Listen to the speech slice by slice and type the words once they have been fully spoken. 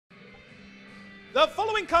The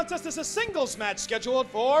following contest is a singles match scheduled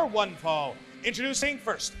for one fall. Introducing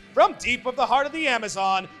first, from deep of the heart of the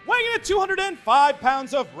Amazon, weighing in at 205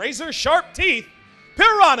 pounds of razor-sharp teeth,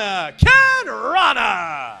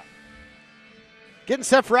 Piranacanrana! Getting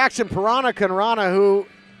set for action, Piranacanrana, who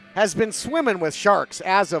has been swimming with sharks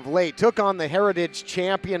as of late. Took on the Heritage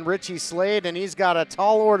champion, Richie Slade, and he's got a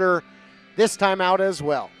tall order this time out as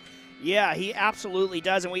well. Yeah, he absolutely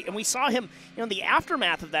does, and we saw him, in the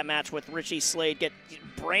aftermath of that match with Richie Slade get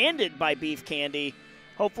branded by Beef Candy.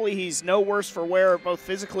 Hopefully he's no worse for wear, both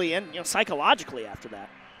physically and psychologically after that.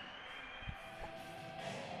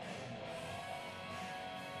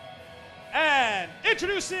 And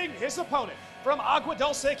introducing his opponent from Agua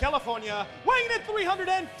Dulce, California, weighing in at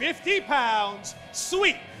 350 pounds,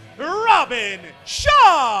 Sweet Robin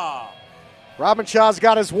Shaw! Robin Shaw's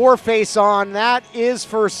got his war face on. That is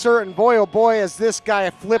for certain. Boy, oh boy, has this guy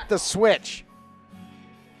flipped the switch.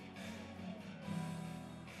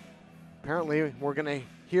 Apparently, we're going to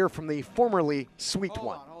hear from the formerly sweet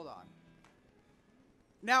one. Hold on.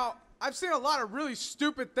 Now, I've seen a lot of really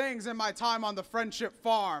stupid things in my time on the Friendship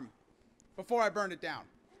Farm before I burned it down.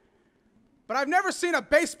 But I've never seen a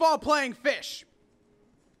baseball-playing fish.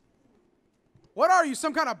 What are you,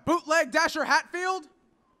 some kind of bootleg Dasher Hatfield?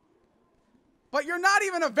 But you're not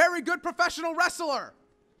even a very good professional wrestler.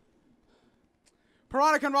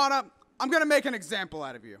 Piranacanrana, I'm going to make an example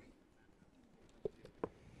out of you.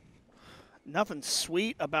 Nothing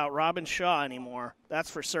sweet about Robin Shaw anymore, that's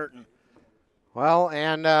for certain. Well,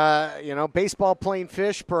 and, baseball playing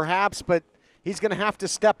fish perhaps, but he's going to have to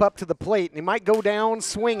step up to the plate, and he might go down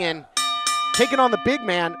swinging, taking on the big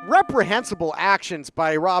man. Reprehensible actions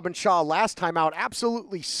by Robin Shaw last time out,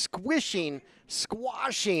 absolutely squashing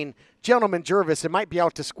Gentleman Jervis. It might be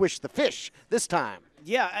out to squish the fish this time.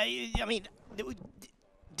 Yeah, I mean,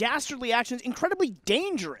 dastardly actions, incredibly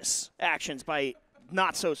dangerous actions by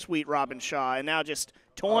not-so-sweet Robin Shaw, and now just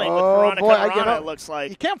toying with Piranacanrana, it looks like.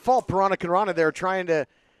 You can't fault Piranacanrana there trying to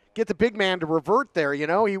get the big man to revert there,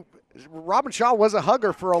 Robin Shaw was a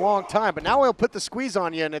hugger for a long time, but now he'll put the squeeze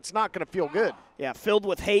on you, and it's not going to feel good. Yeah, filled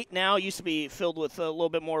with hate now. Used to be filled with a little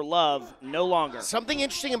bit more love. No longer. Something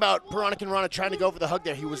interesting about Piranacanrana trying to go for the hug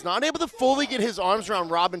there. He was not able to fully get his arms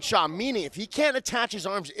around Robin Shaw, meaning if he can't attach his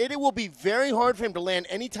arms, it will be very hard for him to land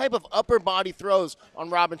any type of upper body throws on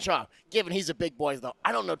Robin Shaw. Given he's a big boy, though,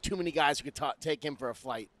 I don't know too many guys who could take him for a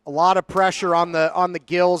flight. A lot of pressure on the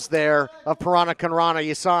gills there of Piranacanrana.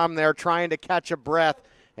 You saw him there trying to catch a breath,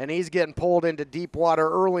 and he's getting pulled into deep water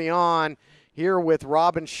early on here with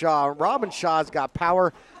Robin Shaw. Robin Shaw's got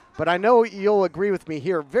power, but I know you'll agree with me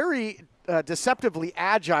here. Very deceptively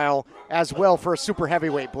agile as well for a super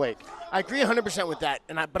heavyweight, Blake. I agree 100% with that,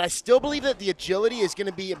 but I still believe that the agility is going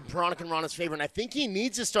to be in Piranacanrana's favor, and I think he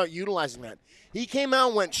needs to start utilizing that. He came out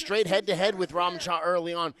and went straight head-to-head with Robin Shaw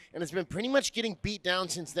early on, and has been pretty much getting beat down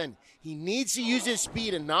since then. He needs to use his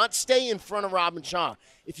speed and not stay in front of Robin Shaw.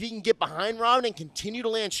 If he can get behind Robin and continue to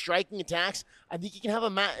land striking attacks, I think he can have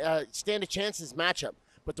stand a chance in this matchup.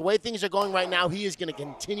 But the way things are going right now, he is going to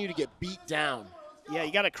continue to get beat down. Yeah,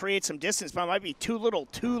 you got to create some distance, but it might be too little,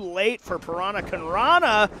 too late for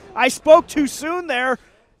Piranacanrana. I spoke too soon there.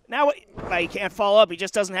 Now he can't follow up. He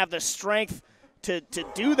just doesn't have the strength to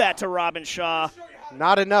do that to Robin Shaw.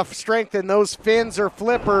 Not enough strength in those fins or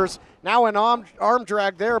flippers. Now an arm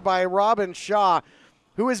drag there by Robin Shaw,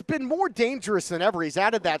 who has been more dangerous than ever. He's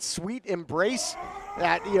added that sweet embrace,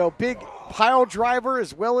 that big pile driver,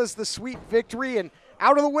 as well as the sweet victory. And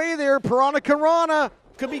out of the way there, Piranacanrana.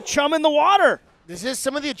 Could be chum in the water. This is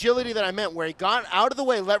some of the agility that I meant, where he got out of the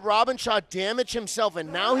way, let Robin Shaw damage himself,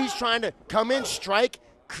 and now he's trying to come in, strike,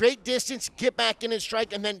 create distance, get back in and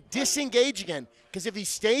strike, and then disengage again. Because if he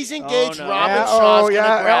stays engaged, Robin Shaw's going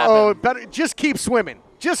to grab him. Better, just keep swimming.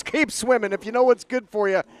 Just keep swimming if you know what's good for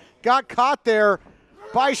you. Got caught there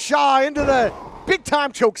by Shaw into the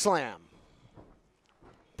big-time choke slam.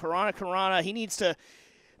 Piranacanrana, he needs to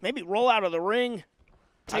maybe roll out of the ring,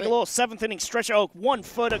 take a little seventh-inning stretch. 1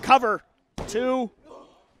 foot of cover. 2.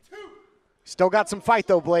 Still got some fight,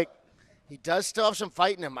 though, Blake. He does still have some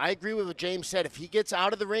fight in him. I agree with what James said. If he gets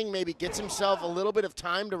out of the ring, maybe gets himself a little bit of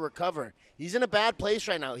time to recover. He's in a bad place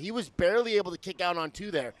right now. He was barely able to kick out on 2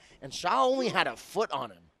 there, and Shaw only had a foot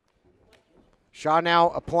on him. Shaw now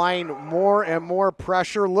applying more and more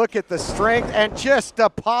pressure. Look at the strength, and just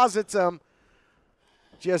deposits him.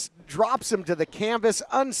 Just drops him to the canvas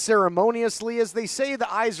unceremoniously. As they say,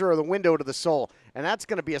 the eyes are the window to the soul. And that's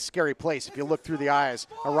going to be a scary place if you look through the eyes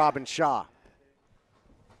of Robin Shaw.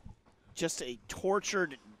 Just a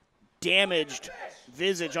tortured, damaged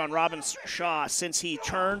visage on Robin Shaw since he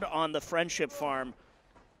turned on the Friendship Farm.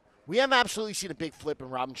 we have absolutely seen a big flip in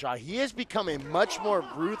Robin Shaw. He has become a much more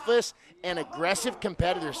ruthless and aggressive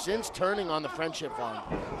competitor since turning on the Friendship Farm.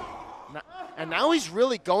 And now he's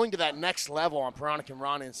really going to that next level on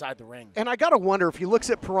Piranacanrana inside the ring. And I got to wonder if he looks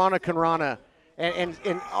at Piranacanrana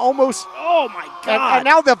and almost. Oh, my God. And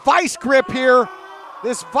now the vice grip here.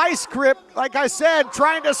 This vice grip, like I said,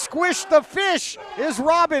 trying to squish the fish is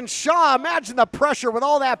Robin Shaw. Imagine the pressure with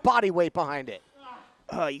all that body weight behind it.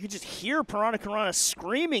 You could just hear Piranacanrana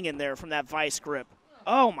screaming in there from that vice grip.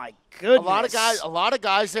 Oh, my goodness. A lot of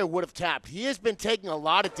guys there would have tapped. He has been taking a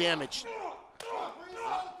lot of damage.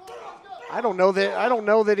 I don't know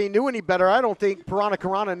that he knew any better. I don't think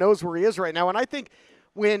Piranacanrana knows where he is right now. And I think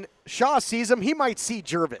when Shaw sees him, he might see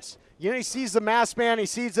Jervis. You know, he sees the masked man. He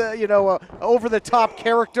sees a over-the-top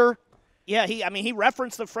character. Yeah, he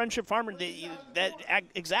referenced the Friendship Farmer.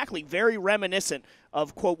 Exactly, very reminiscent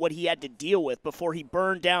of, quote, what he had to deal with before he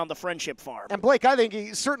burned down the Friendship Farm. And Blake, I think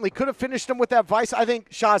he certainly could have finished him with that vice. I think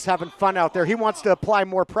Shaw's having fun out there. He wants to apply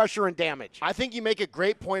more pressure and damage. I think you make a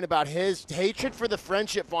great point about his hatred for the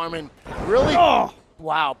Friendship Farm and really,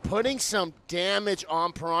 wow, putting some damage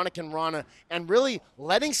on Piranacanrana and really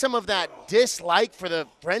letting some of that dislike for the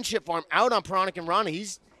Friendship Farm out on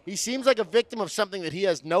Piranacanrana. He seems like a victim of something that he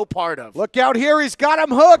has no part of. Look out here. He's got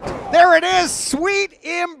him hooked. There it is. Sweet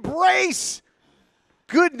embrace.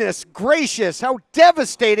 Goodness gracious. How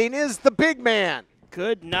devastating is the big man?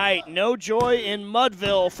 Good night. No joy in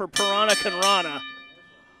Mudville for Piranacanrana.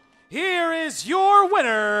 Here is your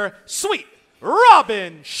winner, Sweet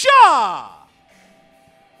Robin Shaw.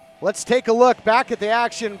 Let's take a look back at the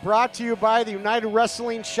action brought to you by the United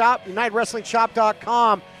Wrestling Shop,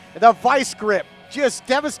 UnitedWrestlingShop.com. The vice grip. Just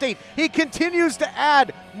devastating. He continues to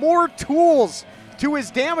add more tools to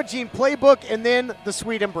his damaging playbook, and then the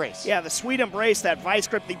sweet embrace. Yeah, the sweet embrace, that vice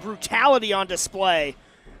grip, the brutality on display.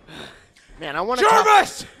 Man, I want to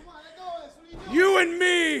Jarvis! You and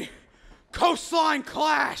me, coastline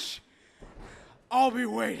clash. I'll be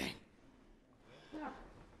waiting.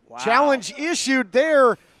 Wow. Challenge issued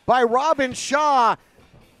there by Robin Shaw,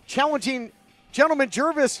 challenging Gentleman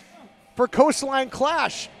Jervis for Coastline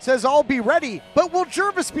Clash. Says, I'll be ready, but will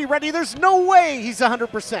Jervis be ready? There's no way he's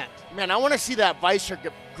 100%. Man, I want to see that vice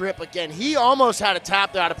grip again. He almost had a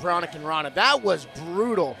tap out of Piranacanrana. That was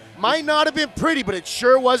brutal. Might not have been pretty, but it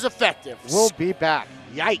sure was effective. We'll be back.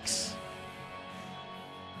 Yikes.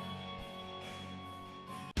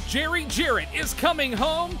 Jarrett is coming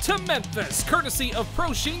home to Memphis, courtesy of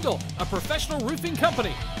Pro Shingle, a professional roofing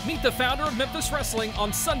company. Meet the founder of Memphis Wrestling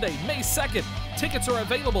on Sunday, May 2nd. Tickets are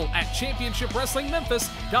available at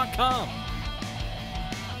ChampionshipWrestlingMemphis.com.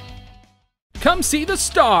 Come see the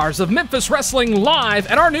stars of Memphis Wrestling live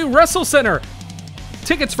at our new WrestleCenter.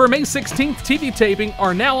 Tickets for May 16th TV taping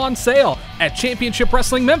are now on sale at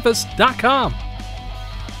ChampionshipWrestlingMemphis.com.